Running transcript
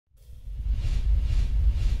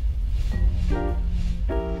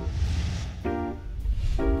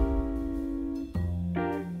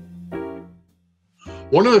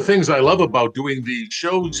One of the things I love about doing these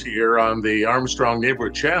shows here on the Armstrong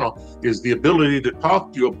Neighborhood Channel is the ability to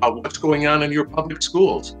talk to you about what's going on in your public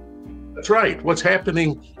schools. That's right. What's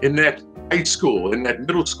happening in that high school, in that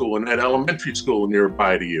middle school, in that elementary school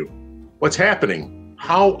nearby to you? What's happening?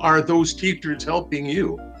 How are those teachers helping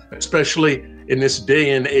you, especially in this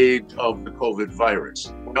day and age of the COVID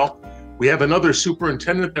virus? Well, we have another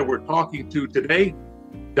superintendent that we're talking to today,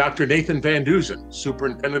 Dr. Nathan Van Deusen,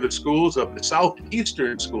 Superintendent of Schools of the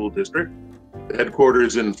Southeastern School District, the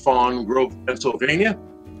headquarters in Fawn Grove, Pennsylvania.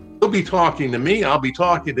 He'll be talking to me, I'll be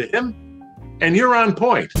talking to him, and you're on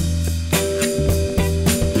point.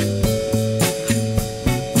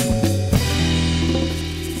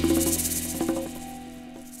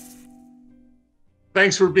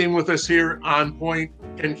 Thanks for being with us here on Point.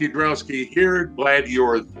 Ken Kudrowski here, glad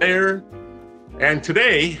you're there. And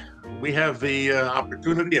today, we have the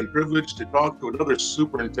opportunity and privilege to talk to another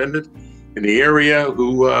superintendent in the area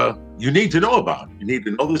who you need to know about. You need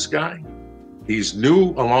to know this guy. He's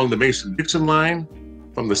new along the Mason-Dixon line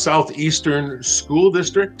from the Southeastern School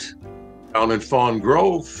District down in Fawn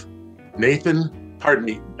Grove.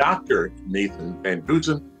 Dr. Nathan Van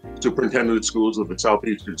Deusen, Superintendent of Schools of the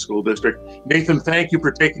Southeastern School District. Nathan, thank you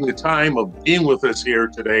for taking the time of being with us here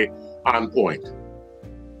today on Point.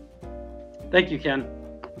 Thank you, Ken.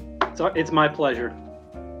 So it's my pleasure.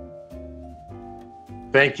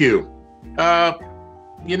 Thank you. I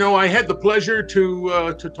had the pleasure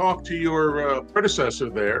to talk to your predecessor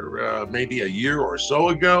there maybe a year or so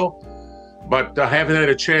ago, but I haven't had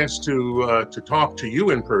a chance to talk to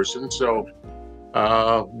you in person. So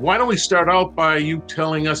why don't we start out by you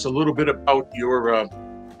telling us a little bit about your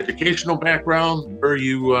educational background, where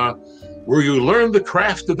you learned the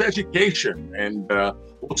craft of education, and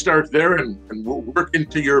we'll start there and we'll work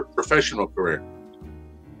into your professional career.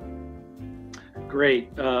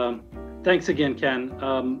 Great. Thanks again, Ken.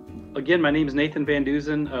 Again, my name is Nathan Van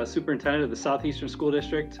Deusen, Superintendent of the Southeastern School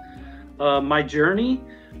District. My journey,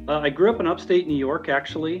 I grew up in upstate New York,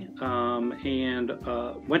 actually, and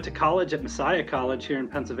went to college at Messiah College here in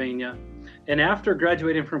Pennsylvania. And after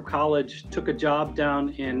graduating from college, took a job down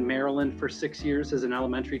in Maryland for 6 years as an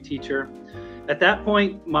elementary teacher. At that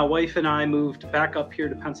point, my wife and I moved back up here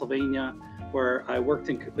to Pennsylvania, where I worked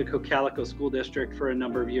in the Cocalico School District for a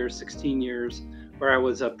number of years, 16 years, where I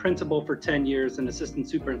was a principal for 10 years and assistant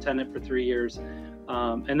superintendent for 3 years,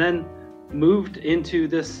 and then moved into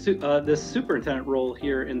this superintendent role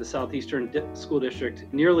here in the Southeastern School District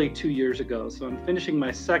nearly 2 years ago. So I'm finishing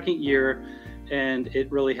my second year, and it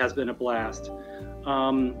really has been a blast.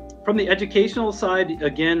 From the educational side,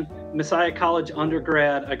 again, Messiah College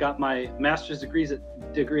undergrad, I got my master's degree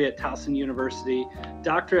at Towson University,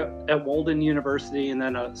 doctorate at Walden University, and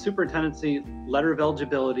then a superintendency letter of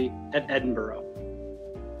eligibility at Edinburgh.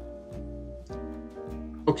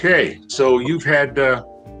 Okay, so you've had,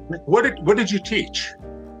 what did you teach?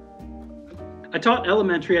 I taught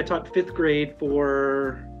elementary. I taught fifth grade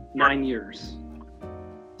for 9 years.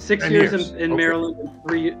 6 years in Maryland, and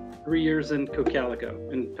three years in Cocalico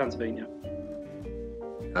in Pennsylvania.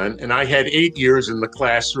 And I had 8 years in the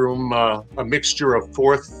classroom, a mixture of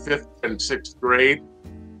 4th, 5th, and 6th grade.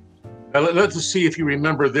 Let's see if you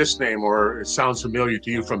remember this name, or it sounds familiar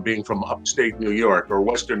to you from being from upstate New York or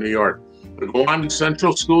Western New York. The Gowanda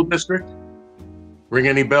Central School District? Ring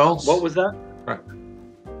any bells? What was that? Right.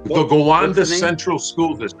 The Gowanda Central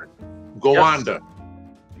School District. Gowanda.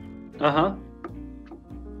 Yes. Uh-huh.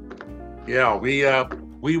 Yeah,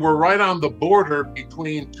 we were right on the border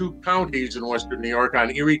between two counties in Western New York,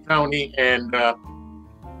 on Erie County and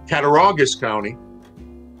Cattaraugus County.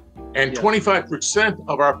 And 25%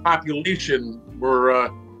 of our population were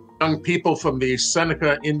young people from the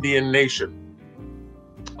Seneca Indian Nation.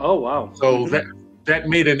 Oh, wow. So that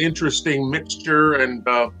made an interesting mixture and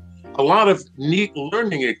a lot of neat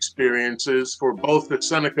learning experiences for both the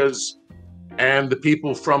Senecas and the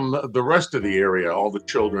people from the rest of the area, all the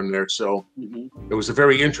children there. So it was a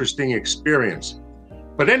very interesting experience.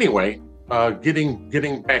 But anyway,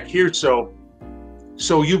 getting back here, so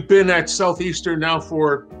you've been at Southeastern now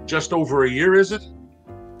for just over a year, is it?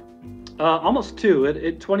 Almost two.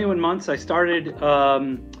 At 21 months, I started.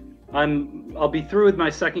 I'll be through with my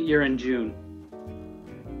second year in June.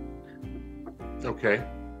 Okay.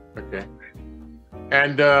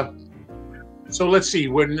 And so let's see,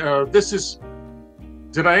 when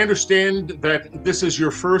did I understand that this is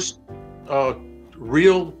your first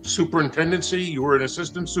real superintendency? You were an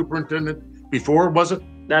assistant superintendent before, was it?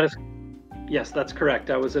 Yes, that's correct.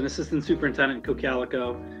 I was an assistant superintendent in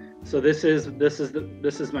Cocalico. So this is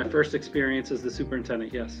my first experience as the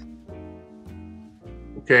superintendent, yes.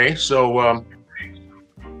 Okay, so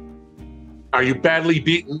Are you badly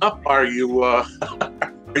beaten up? Are you are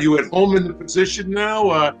you at home in the position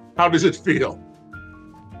now? How does it feel?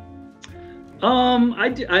 I'm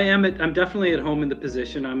definitely at home in the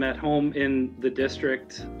position. I'm at home in the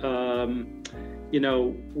district. You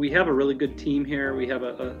know, we have a really good team here. We have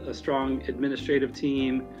a strong administrative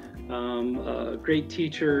team, great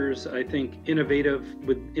teachers, I think innovative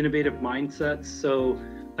mindsets. So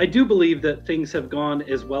I do believe that things have gone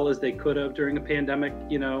as well as they could have during a pandemic,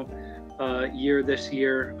 year this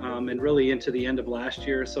year, and really into the end of last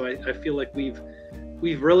year. So I feel like we've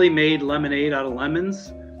really made lemonade out of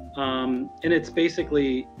lemons. And it's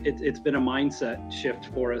basically, it's been a mindset shift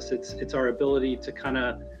for us. It's our ability to kind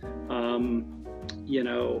of,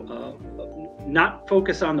 not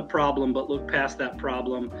focus on the problem, but look past that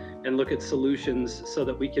problem and look at solutions so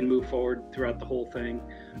that we can move forward throughout the whole thing.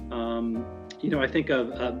 I think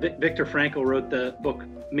of Viktor Frankl wrote the book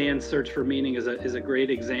Man's Search for Meaning is a great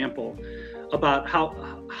example about how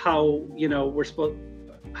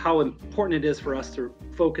important it is for us to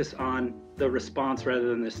focus on the response rather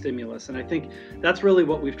than the stimulus. And I think that's really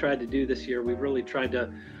what we've tried to do this year. We've really tried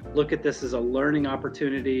to look at this as a learning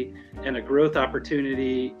opportunity and a growth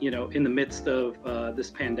opportunity, in the midst of this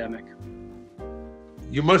pandemic.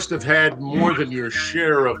 You must have had more than your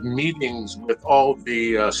share of meetings with all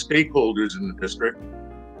the stakeholders in the district.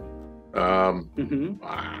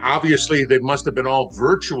 Obviously, they must have been all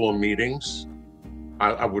virtual meetings,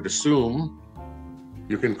 I would assume.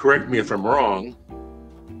 You can correct me if I'm wrong.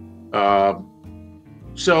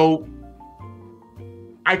 So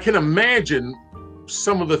I can imagine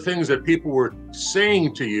some of the things that people were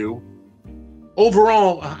saying to you.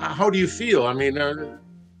 Overall, how do you feel? I mean,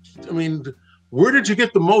 where did you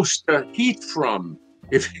get the most heat from,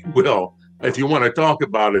 if you will, if you want to talk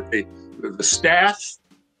about it? The staff,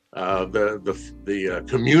 the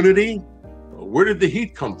community. Where did the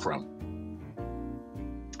heat come from?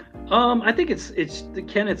 I think it's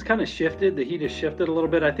Ken, it's kind of shifted. The heat has shifted a little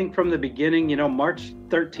bit. I think from the beginning, March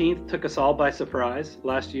 13th took us all by surprise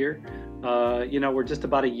last year. We're just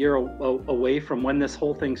about a year away from when this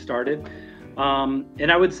whole thing started.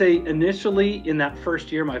 And I would say initially in that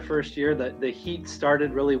my first year, that the heat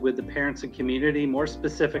started really with the parents and community, more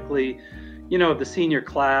specifically, the senior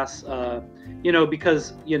class,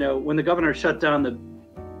 because, when the governor shut down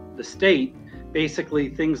the state, basically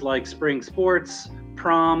things like spring sports,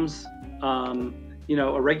 proms,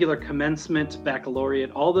 a regular commencement, baccalaureate,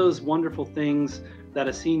 all those wonderful things that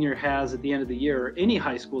a senior has at the end of the year, or any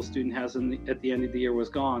high school student has at the end of the year, was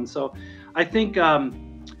gone. So I think, from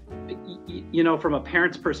a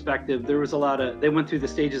parent's perspective, there was they went through the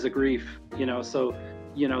stages of grief, so,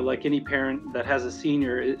 like any parent that has a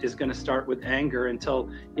senior is going to start with anger until,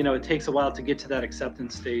 it takes a while to get to that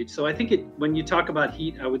acceptance stage. So I think when you talk about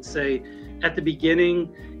heat, I would say at the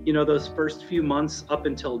beginning, those first few months up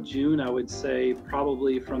until June, I would say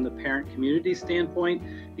probably from the parent community standpoint,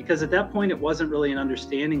 because at that point it wasn't really an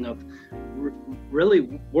understanding of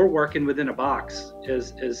really we're working within a box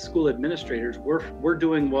as school administrators. We're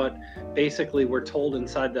doing what basically we're told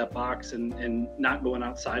inside that box and not going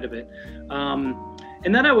outside of it.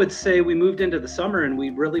 And then I would say we moved into the summer and we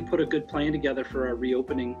really put a good plan together for our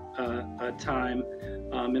reopening time,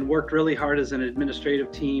 and worked really hard as an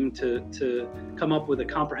administrative team to come up with a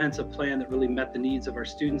comprehensive plan that really met the needs of our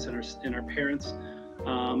students and our parents.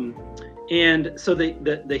 And so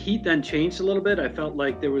the heat then changed a little bit. I felt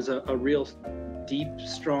like there was a real deep,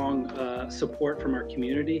 strong support from our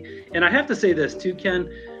community. And I have to say this too, Ken,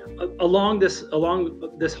 along this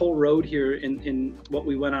whole road here in what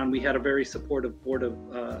we went on, we had a very supportive board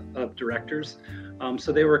of directors.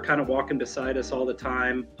 So they were kind of walking beside us all the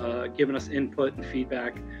time, giving us input and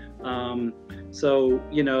feedback. And so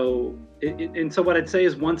what I'd say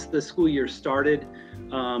is once the school year started,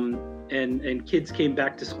 and kids came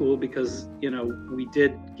back to school, because we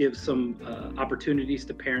did give some opportunities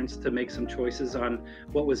to parents to make some choices on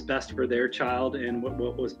what was best for their child and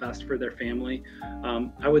what was best for their family.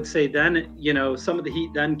 I would say then some of the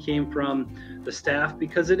heat then came from the staff,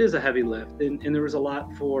 because it is a heavy lift, and there was a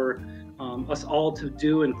lot for us all to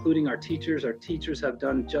do, including our teachers. Our teachers have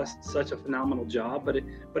done just such a phenomenal job, but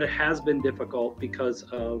it has been difficult because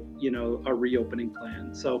of our reopening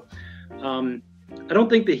plan. So I don't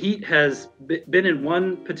think the heat has been in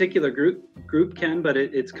one particular group, Ken, but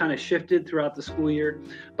it's kind of shifted throughout the school year.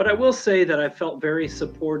 But I will say that I felt very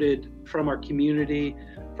supported from our community,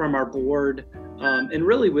 from our board, and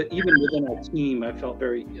really even within our team, I felt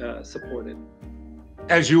very supported.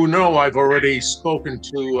 As you know, I've already spoken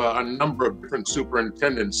to a number of different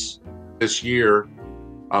superintendents this year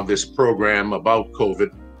on this program about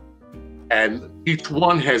COVID, and each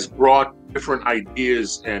one has brought different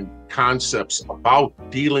ideas and concepts about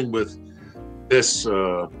dealing with this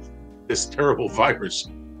terrible virus,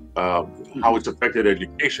 how it's affected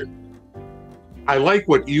education. I like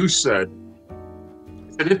what you said.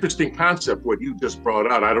 It's an interesting concept, what you just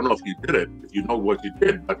brought out. I don't know if you did it, if you know what you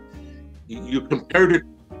did, but you compared it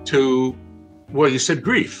to, well, you said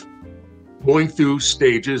grief, going through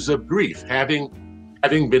stages of grief, having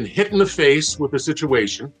been hit in the face with a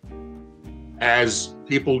situation, as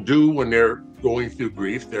people do when they're going through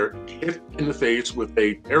grief. They're hit in the face with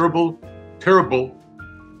a terrible, terrible,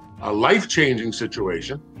 life-changing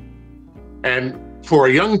situation. And for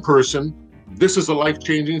a young person, this is a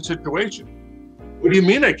life-changing situation. What do you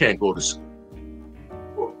mean I can't go to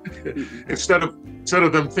school? Instead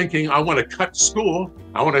of them thinking, I want to cut school,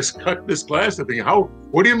 I want to cut this class, they're thinking,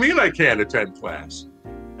 what do you mean I can't attend class?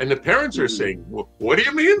 And the parents are saying, well, what do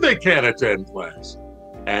you mean they can't attend class?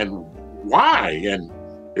 And why? And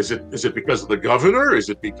is it because of the governor? Is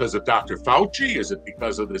it because of Dr. Fauci? Is it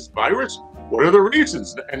because of this virus? What are the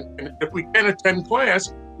reasons? And if we can't attend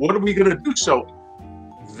class, what are we going to do? So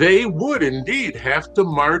they would indeed have to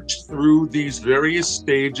march through these various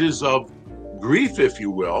stages of grief, if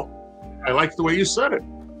you will. I like the way you said it.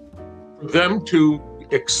 For them to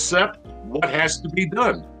accept what has to be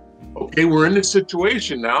done. Okay, we're in this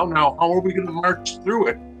situation now. Now, how are we going to march through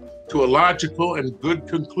it to a logical and good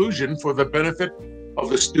conclusion for the benefit of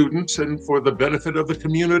the students and for the benefit of the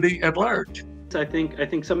community at large? I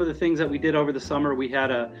think some of the things that we did over the summer, we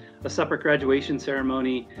had a separate graduation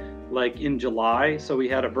ceremony like in July. So we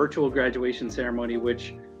had a virtual graduation ceremony,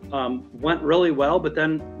 which went really well, but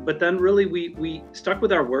then really we stuck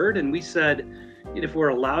with our word, and we said, if we're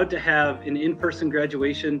allowed to have an in-person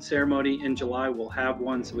graduation ceremony in July, we'll have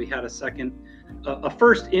one. So we had a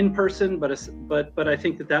first in-person, but I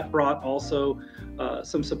think that brought also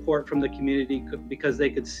some support from the community, because they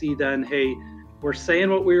could see then, hey, we're saying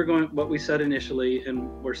what we said initially, and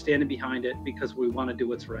we're standing behind it because we want to do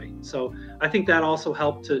what's right. So I think that also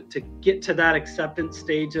helped to get to that acceptance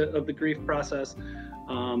stage of the grief process.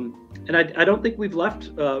 And I don't think we've left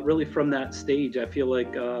really from that stage. I feel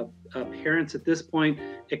like parents at this point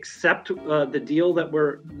accept the deal that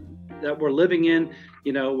we're living in,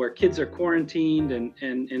 where kids are quarantined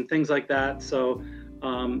and things like that. So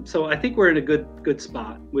I think we're in a good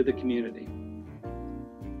spot with the community.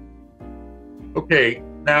 Okay,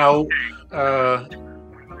 now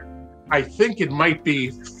I think it might be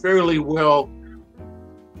fairly well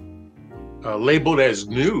labeled as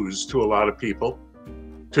news to a lot of people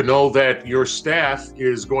to know that your staff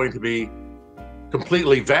is going to be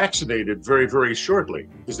completely vaccinated very, very shortly.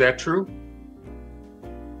 Is that true?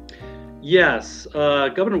 Yes,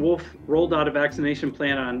 Governor Wolf rolled out a vaccination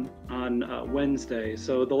plan on Wednesday.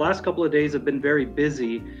 So the last couple of days have been very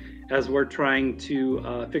busy as we're trying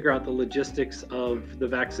to figure out the logistics of the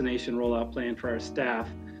vaccination rollout plan for our staff,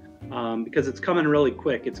 because it's coming really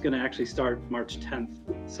quick. It's going to actually start March 10th.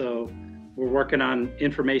 So we're working on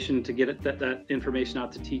information to get that information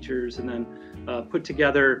out to teachers, and then put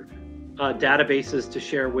together databases to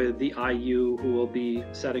share with the IU, who will be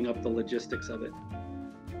setting up the logistics of it.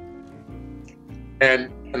 And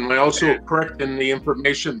am I also correct in the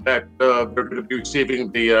information that they're going to be receiving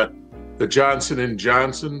the Johnson &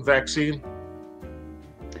 Johnson vaccine?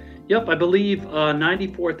 Yep, I believe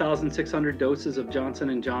 94,600 doses of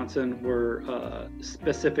Johnson & Johnson were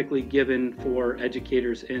specifically given for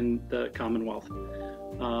educators in the Commonwealth.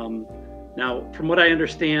 Now, from what I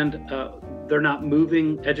understand, they're not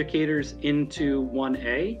moving educators into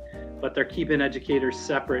 1A, but they're keeping educators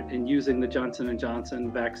separate and using the Johnson &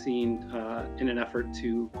 Johnson vaccine in an effort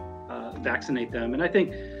to vaccinate them. And I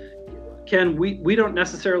think, Ken, we don't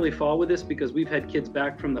necessarily fall with this because we've had kids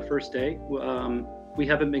back from the first day. We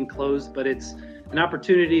haven't been closed, but it's an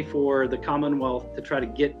opportunity for the Commonwealth to try to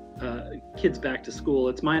get kids back to school.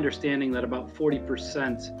 It's my understanding that about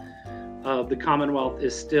 40% of the Commonwealth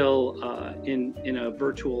is still in a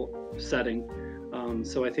virtual setting.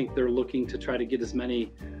 So I think they're looking to try to get as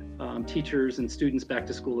many teachers and students back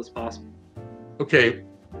to school as possible. Okay.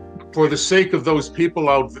 For the sake of those people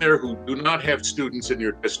out there who do not have students in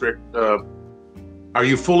your district, are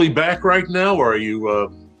you fully back right now, or are you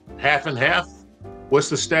half and half? What's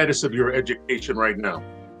the status of your education right now?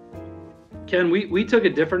 Ken, we took a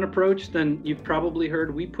different approach than you've probably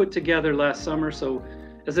heard. We put together last summer, so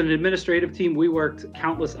as an administrative team, we worked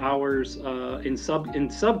countless hours in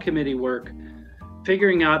subcommittee work,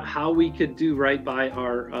 figuring out how we could do right by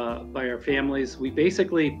our families. We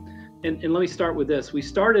basically, and let me start with this. We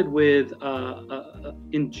started with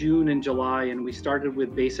in June and July, and we started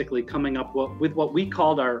with basically coming up with what we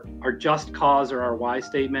called our just cause, or our why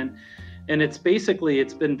statement. And it's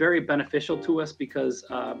been very beneficial to us because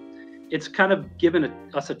It's kind of given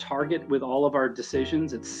us a target with all of our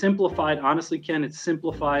decisions. It's simplified, honestly, Ken, it's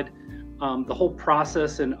simplified the whole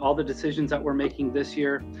process and all the decisions that we're making this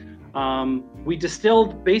year. We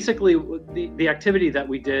distilled basically the activity that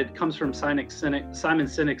we did comes from Simon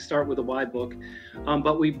Sinek's Start with a Why book,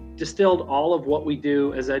 but we distilled all of what we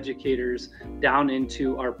do as educators down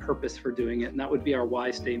into our purpose for doing it, and that would be our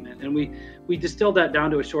why statement. And we distilled that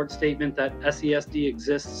down to a short statement that SESD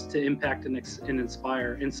exists to impact and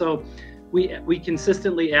inspire. And so we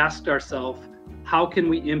consistently asked ourselves, how can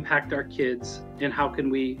we impact our kids, and how can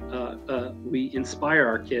we inspire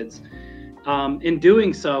our kids? In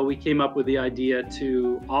doing so, we came up with the idea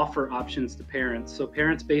to offer options to parents. So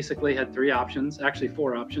parents basically had 3 options, actually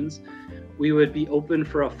 4 options. We would be open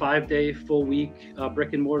for a 5-day full week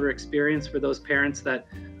brick and mortar experience for those parents that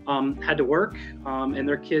had to work and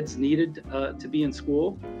their kids needed to be in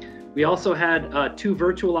school. We also had 2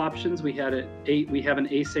 virtual options. We have an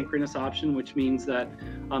asynchronous option, which means that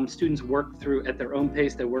students work through at their own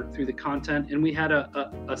pace, they work through the content. And we had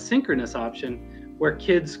a synchronous option where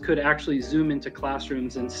kids could actually Zoom into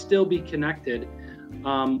classrooms and still be connected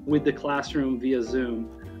with the classroom via Zoom.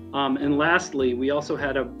 And lastly, we also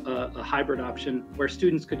had a hybrid option where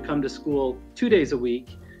students could come to school 2 days a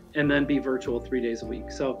week and then be virtual 3 days a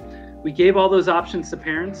week. So we gave all those options to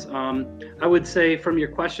parents. I would say, from your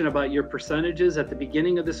question about your percentages, at the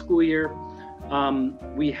beginning of the school year,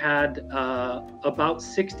 we had about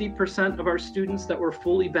 60% of our students that were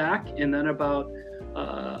fully back, and then about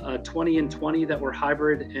 20 and 20 that were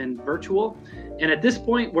hybrid and virtual. And at this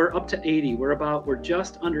point, we're up to 80. We're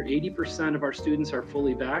just under 80% of our students are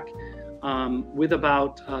fully back, with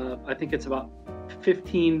about, I think it's about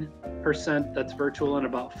 15% that's virtual and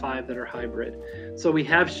about 5 that are hybrid. So we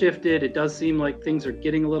have shifted. It does seem like things are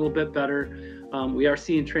getting a little bit better. We are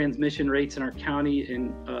seeing transmission rates in our county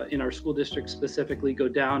and in our school district specifically go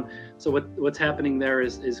down. So what's happening there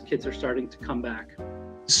is kids are starting to come back.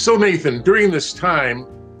 So Nathan, during this time,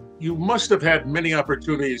 you must have had many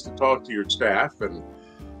opportunities to talk to your staff, and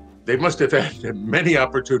they must have had many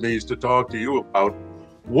opportunities to talk to you about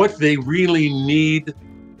what they really need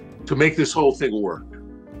to make this whole thing work.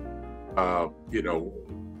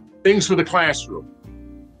 Things for the classroom,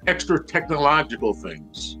 extra technological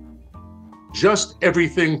things, just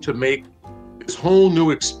everything to make this whole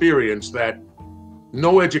new experience that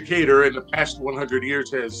no educator in the past 100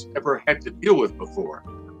 years has ever had to deal with before.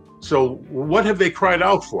 So what have they cried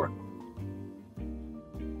out for?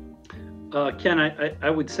 Ken, I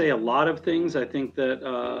would say a lot of things. I think that,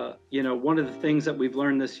 one of the things that we've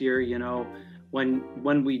learned this year,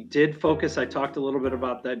 when we did focus, I talked a little bit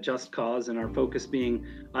about that just cause and our focus being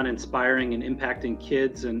on inspiring and impacting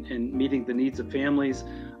kids and meeting the needs of families.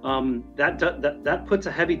 That puts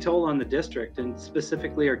a heavy toll on the district, and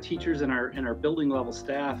specifically our teachers and our building level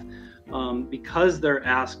staff, because they're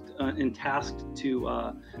asked and tasked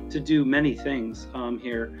to do many things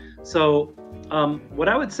here. So what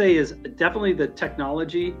I would say is definitely the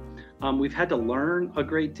technology. We've had to learn a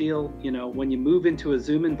great deal. When you move into a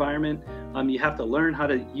Zoom environment, you have to learn how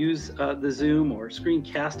to use the Zoom or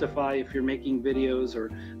Screencastify if you're making videos,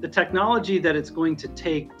 or the technology that it's going to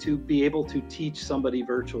take to be able to teach somebody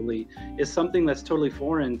virtually is something that's totally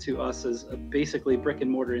foreign to us as a basically brick and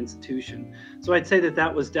mortar institution. So I'd say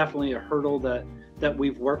that was definitely a hurdle that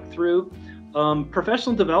we've worked through.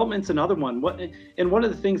 Professional development's another one. One of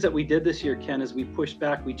the things that we did this year, Ken, is we pushed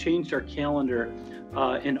back. We changed our calendar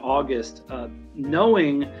in August,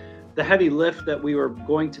 knowing the heavy lift that we were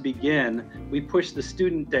going to begin. We pushed the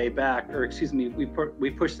student day back, we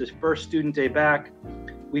pushed the first student day back.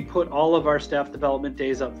 We put all of our staff development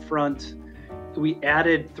days up front. We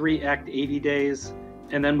added 3 Act 80 days,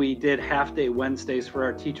 and then we did half-day Wednesdays for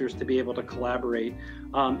our teachers to be able to collaborate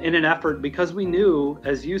in an effort, because we knew,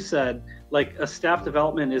 as you said, like a staff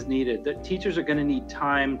development is needed, that teachers are going to need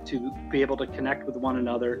time to be able to connect with one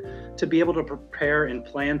another, to be able to prepare and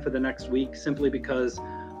plan for the next week, simply because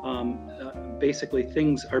basically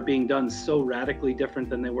things are being done so radically different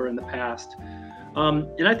than they were in the past.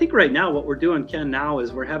 And I think right now what we're doing, Ken, now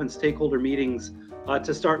is we're having stakeholder meetings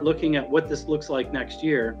to start looking at what this looks like next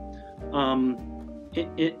year. And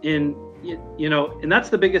that's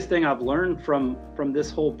the biggest thing I've learned from this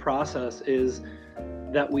whole process, is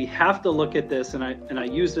that we have to look at this, and I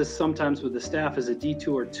use this sometimes with the staff, as a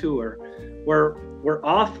detour tour, where we're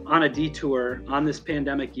off on a detour on this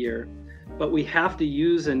pandemic year, but we have to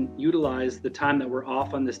use and utilize the time that we're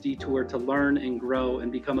off on this detour to learn and grow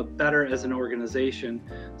and become better as an organization.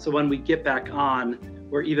 So when we get back on,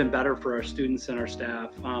 we're even better for our students and our staff.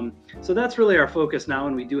 So that's really our focus now,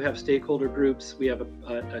 and we do have stakeholder groups. We have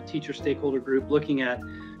a teacher stakeholder group looking at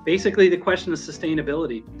basically the question of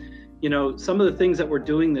sustainability. some of the things that we're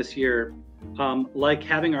doing this year, like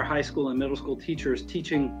having our high school and middle school teachers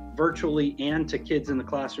teaching virtually and to kids in the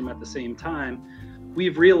classroom at the same time,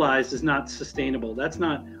 we've realized is not sustainable. That's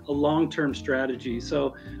not a long-term strategy.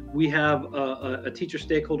 So we have a teacher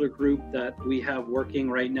stakeholder group that we have working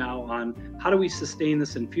right now on how do we sustain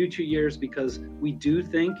this in future years, because we do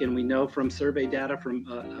think, and we know from survey data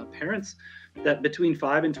from parents, that between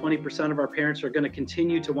 5 and 20% of our parents are going to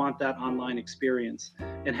continue to want that online experience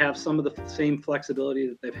and have some of the same flexibility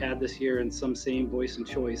that they've had this year and some same voice and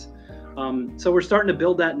choice. So we're starting to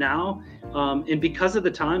build that now. And because of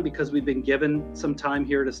the time, because we've been given some time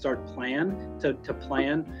here to start to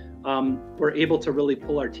plan, we're able to really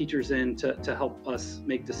pull our teachers in to help us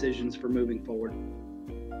make decisions for moving forward.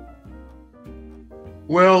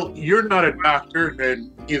 Well, you're not a doctor,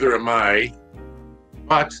 and neither am I.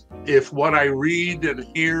 But if what I read and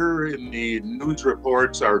hear in the news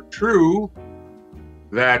reports are true,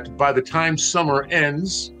 that by the time summer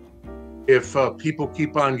ends, if people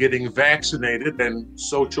keep on getting vaccinated and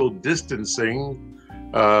social distancing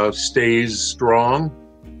stays strong,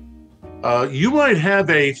 you might have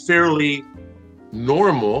a fairly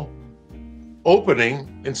normal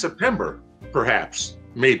opening in September, perhaps,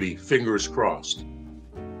 maybe, fingers crossed.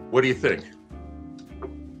 What do you think?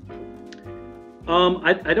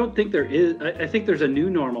 I don't think there is. I think there's a new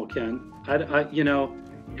normal, Ken.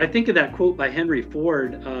 I think of that quote by Henry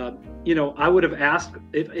Ford. I would have asked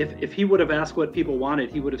if he would have asked what people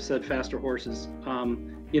wanted, he would have said faster horses.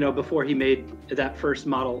 Before he made that first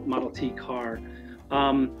Model T car.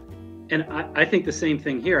 And I think the same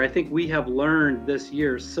thing here. I think we have learned this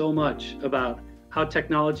year so much about how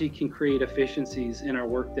technology can create efficiencies in our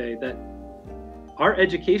workday that our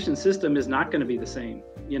education system is not going to be the same.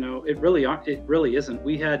 It really isn't.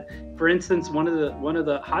 We had, for instance, one of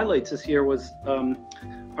the highlights this year was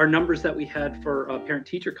our numbers that we had for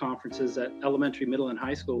parent-teacher conferences at elementary, middle, and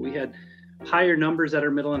high school. We had higher numbers at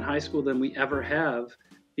our middle and high school than we ever have,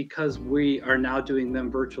 because we are now doing them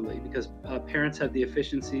virtually, because parents have the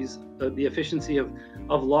efficiency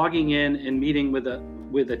of logging in and meeting with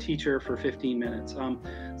a teacher for 15 minutes.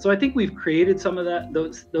 So I think we've created some of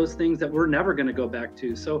those things that we're never going to go back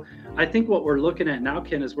to. So I think what we're looking at now,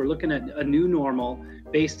 Ken, is we're looking at a new normal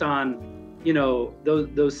based on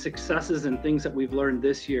those successes and things that we've learned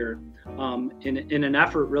this year, in an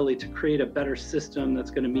effort really to create a better system that's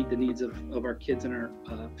going to meet the needs of our kids and our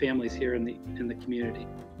families here in the community.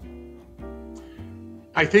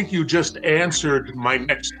 I think you just answered my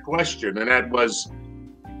next question, and that was,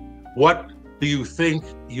 what do you think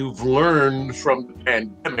you've learned from the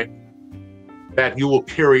pandemic that you will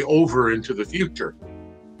carry over into the future?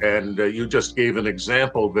 And you just gave an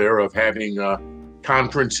example there of having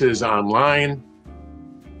conferences online.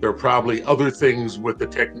 There are probably other things with the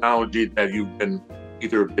technology that you've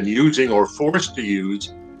either been using or forced to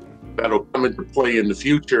use that'll come into play in the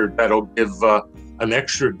future, that'll give an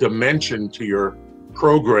extra dimension to your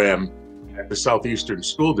program at the Southeastern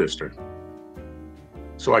School District.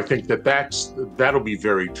 So I think that'll be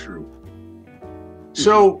very true.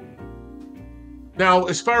 So now,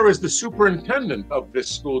 as far as the superintendent of this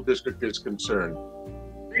school district is concerned,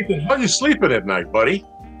 Nathan, how are you sleeping at night, buddy?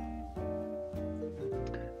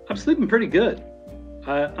 I'm sleeping pretty good.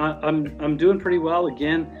 I'm doing pretty well.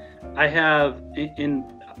 Again,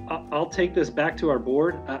 I'll take this back to our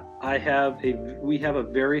board. We have a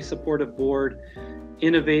very supportive board,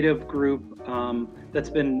 innovative group that's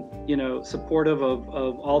been supportive of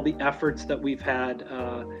all the efforts that we've had.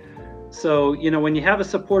 So when you have a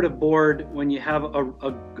supportive board, when you have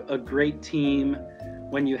a great team,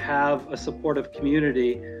 when you have a supportive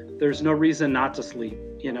community, there's no reason not to sleep.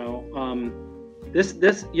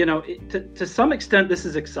 To some extent, this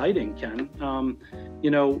is exciting, Ken.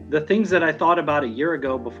 The things that I thought about a year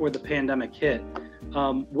ago before the pandemic hit,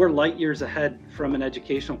 we're light years ahead from an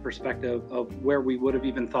educational perspective of where we would have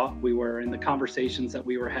even thought we were in the conversations that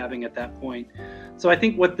we were having at that point. So I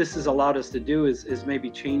think what this has allowed us to do is maybe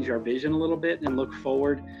change our vision a little bit and look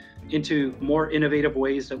forward into more innovative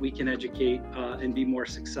ways that we can educate and be more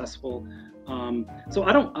successful. So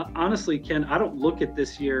honestly, Ken, I don't look at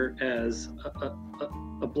this year as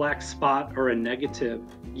a black spot or a negative.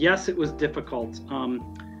 Yes, it was difficult.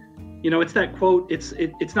 It's that quote,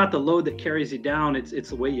 it's not the load that carries you down, it's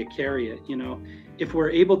the way you carry it. If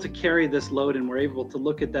we're able to carry this load and we're able to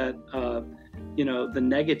look at that, the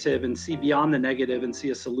negative and see beyond the negative and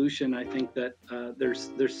see a solution, I think that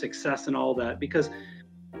there's success in all that, because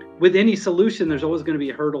with any solution, there's always going to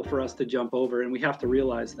be a hurdle for us to jump over, and we have to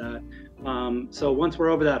realize that. So once we're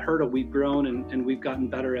over that hurdle, we've grown and we've gotten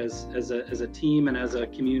better as a team and as a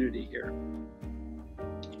community here.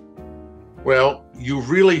 Well, you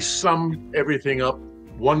really summed everything up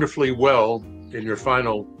wonderfully well in your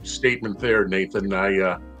final statement there, Nathan.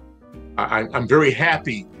 I'm very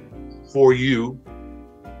happy for you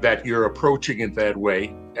that you're approaching it that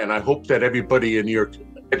way. And I hope that everybody in your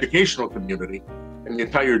educational community and the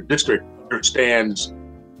entire district understands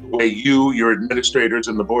the way you, your administrators,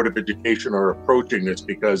 and the Board of Education are approaching this,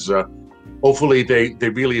 because hopefully they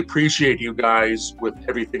really appreciate you guys with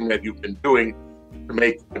everything that you've been doing to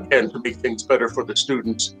make things better for the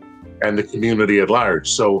students and the community at large.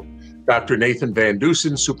 So Dr. Nathan Van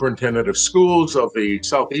Deusen, Superintendent of Schools of the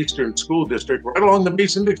Southeastern School District, right along the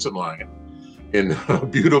Mason-Dixon line in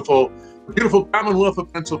beautiful Commonwealth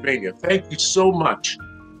of Pennsylvania. Thank you so much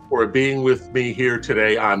for being with me here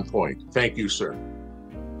today on Point. Thank you, sir.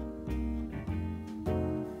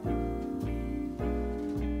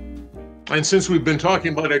 And since we've been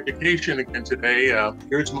talking about education again today,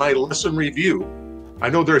 here's my lesson review. I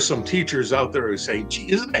know there are some teachers out there who say,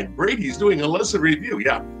 gee, isn't that great? He's doing a lesson review.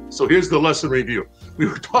 Yeah, so here's the lesson review. We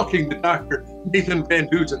were talking to Dr. Nathan Van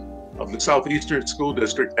Deusen of the Southeastern School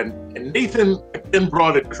District, and Nathan again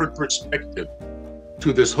brought a different perspective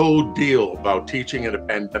to this whole deal about teaching in a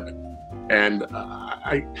pandemic. And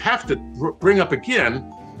I have to bring up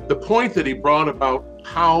again the point that he brought about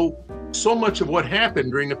how so much of what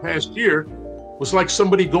happened during the past year was like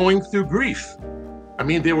somebody going through grief. I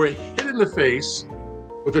mean, they were hit in the face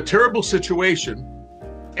with a terrible situation,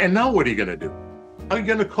 and now what are you going to do? How are you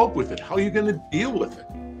going to cope with it? How are you going to deal with it?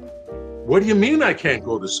 What do you mean I can't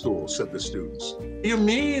go to school, said the students. What do you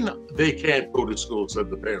mean they can't go to school,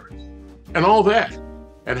 said the parents? And all that.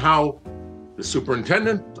 And how the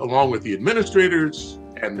superintendent, along with the administrators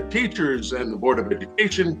and the teachers and the Board of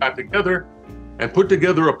Education, got together and put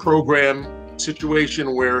together a program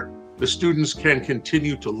situation where the students can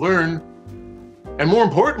continue to learn. And more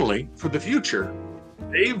importantly, for the future,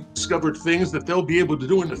 they've discovered things that they'll be able to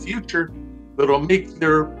do in the future that'll make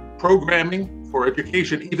their programming for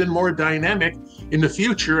education even more dynamic in the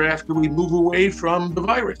future after we move away from the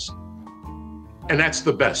virus. And that's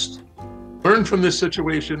the best. Learn from this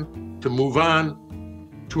situation to move on,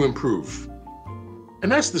 to improve.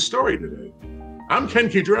 And that's the story today. I'm Ken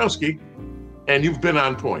Kiedrowski, and you've been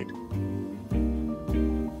on Point.